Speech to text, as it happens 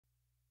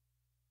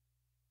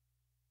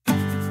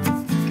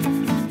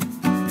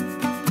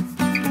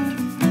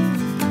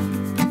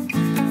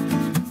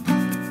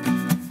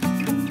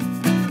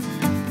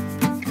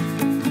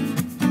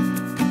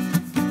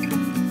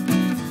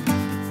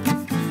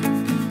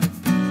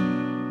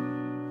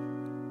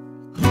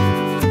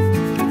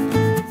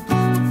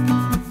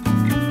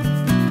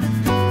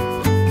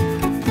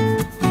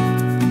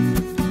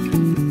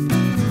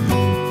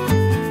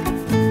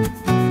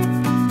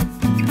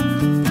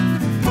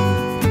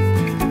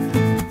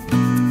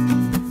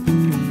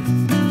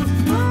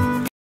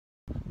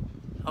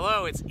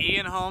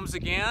in Homes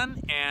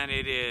again, and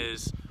it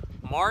is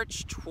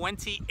March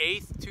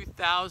 28th,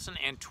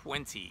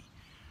 2020.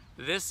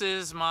 This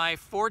is my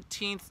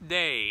 14th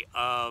day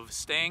of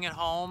staying at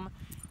home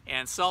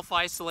and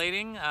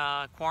self-isolating,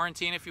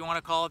 quarantine if you want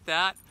to call it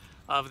that,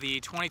 of the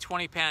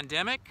 2020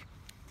 pandemic.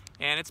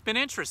 And it's been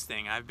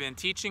interesting. I've been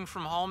teaching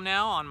from home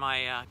now on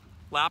my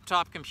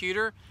laptop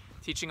computer,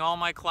 teaching all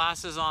my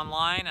classes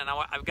online, and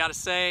I've got to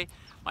say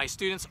my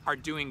students are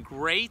doing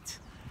great.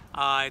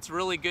 It's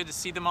really good to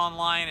see them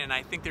online, and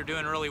I think they're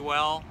doing really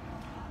well.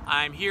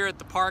 I'm here at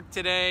the park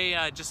today,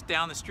 just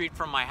down the street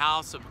from my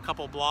house, a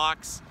couple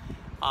blocks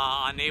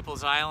on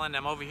Naples Island.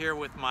 I'm over here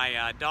with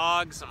my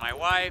dogs and my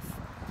wife,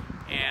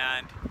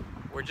 and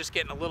we're just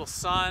getting a little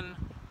sun,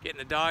 getting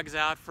the dogs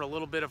out for a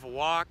little bit of a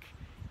walk,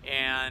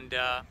 and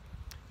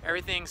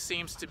everything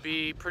seems to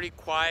be pretty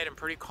quiet and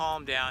pretty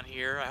calm down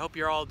here. I hope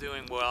you're all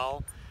doing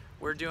well.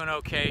 We're doing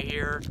okay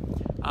here.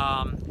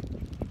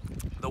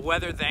 The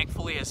weather,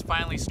 thankfully, has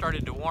finally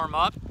started to warm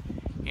up,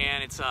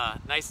 and it's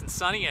nice and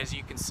sunny, as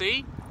you can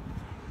see,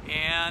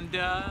 and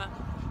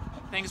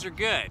things are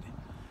good.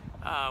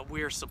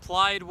 We're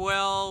supplied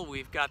well,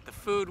 we've got the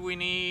food we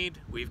need,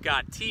 we've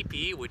got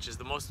teepee, which is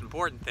the most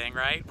important thing,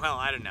 right? Well,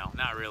 I don't know,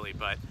 not really,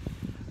 but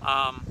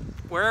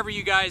wherever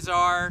you guys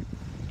are,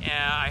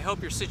 I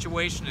hope your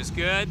situation is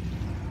good.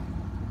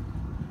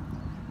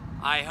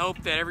 I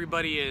hope that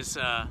everybody is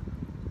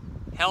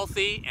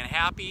healthy and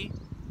happy.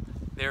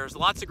 There's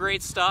lots of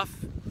great stuff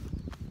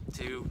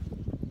to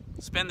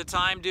spend the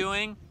time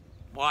doing,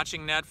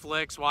 watching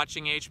Netflix,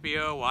 watching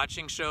HBO,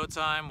 watching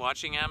Showtime,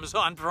 watching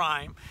Amazon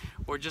Prime.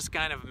 We're just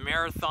kind of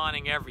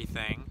marathoning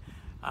everything.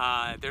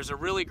 There's a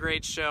really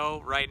great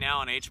show right now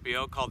on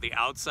HBO called The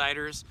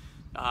Outsiders,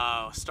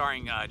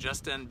 starring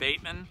Jason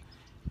Bateman,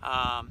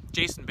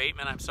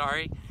 I'm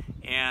sorry,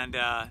 and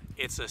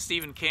it's a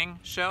Stephen King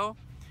show.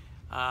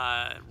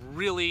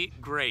 Really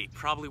great,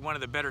 probably one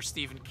of the better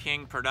Stephen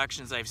King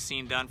productions I've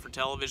seen done for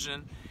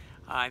television.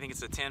 I think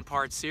it's a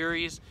 10-part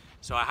series,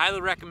 so I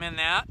highly recommend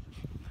that.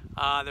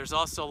 There's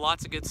also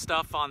lots of good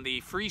stuff on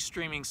the free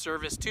streaming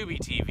service Tubi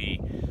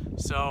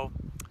TV. So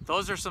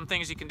those are some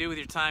things you can do with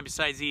your time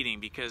besides eating,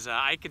 because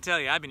I can tell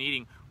you I've been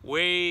eating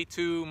way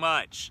too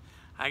much.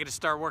 I got to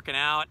start working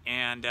out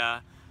and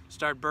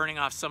start burning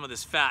off some of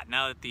this fat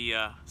now that the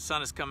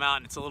sun has come out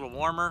and it's a little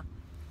warmer.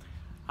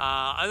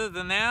 Other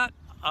than that,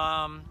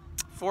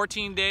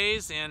 14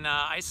 days in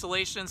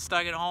isolation,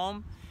 stuck at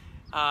home.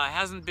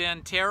 Hasn't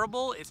been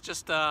terrible. It's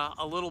just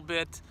a little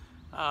bit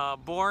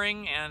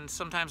boring and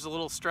sometimes a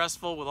little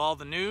stressful with all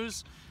the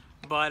news.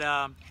 But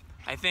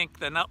I think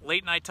the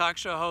late night talk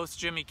show hosts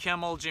Jimmy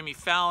Kimmel, Jimmy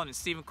Fallon, and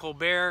Stephen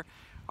Colbert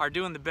are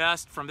doing the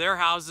best from their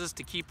houses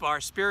to keep our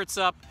spirits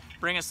up,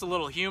 bring us a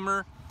little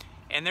humor.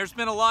 And there's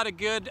been a lot of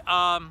good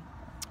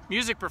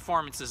music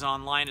performances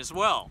online as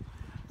well,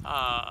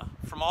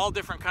 from all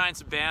different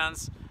kinds of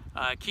bands.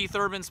 Keith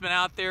Urban's been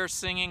out there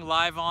singing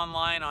live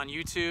online on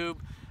YouTube.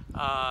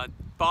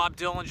 Bob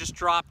Dylan just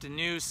dropped a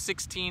new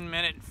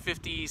 16-minute,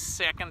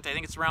 50-second, I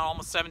think it's around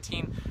almost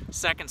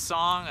 17-second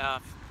song,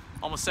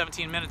 almost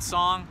 17-minute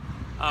song.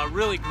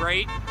 Really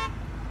great.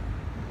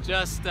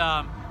 Just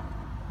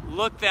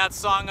look that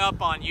song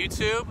up on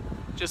YouTube.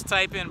 Just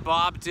type in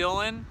Bob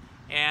Dylan,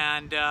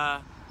 and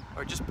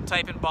or just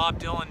type in Bob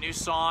Dylan new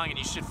song, and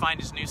you should find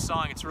his new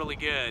song. It's really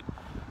good.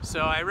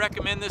 So I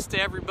recommend this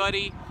to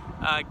everybody.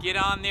 Get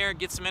on there,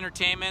 get some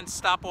entertainment,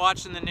 stop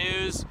watching the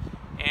news,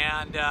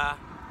 and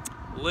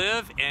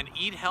live and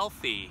eat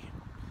healthy.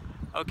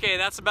 Okay,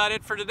 that's about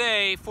it for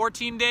today.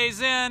 14 days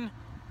in.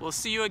 We'll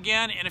see you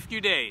again in a few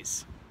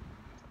days.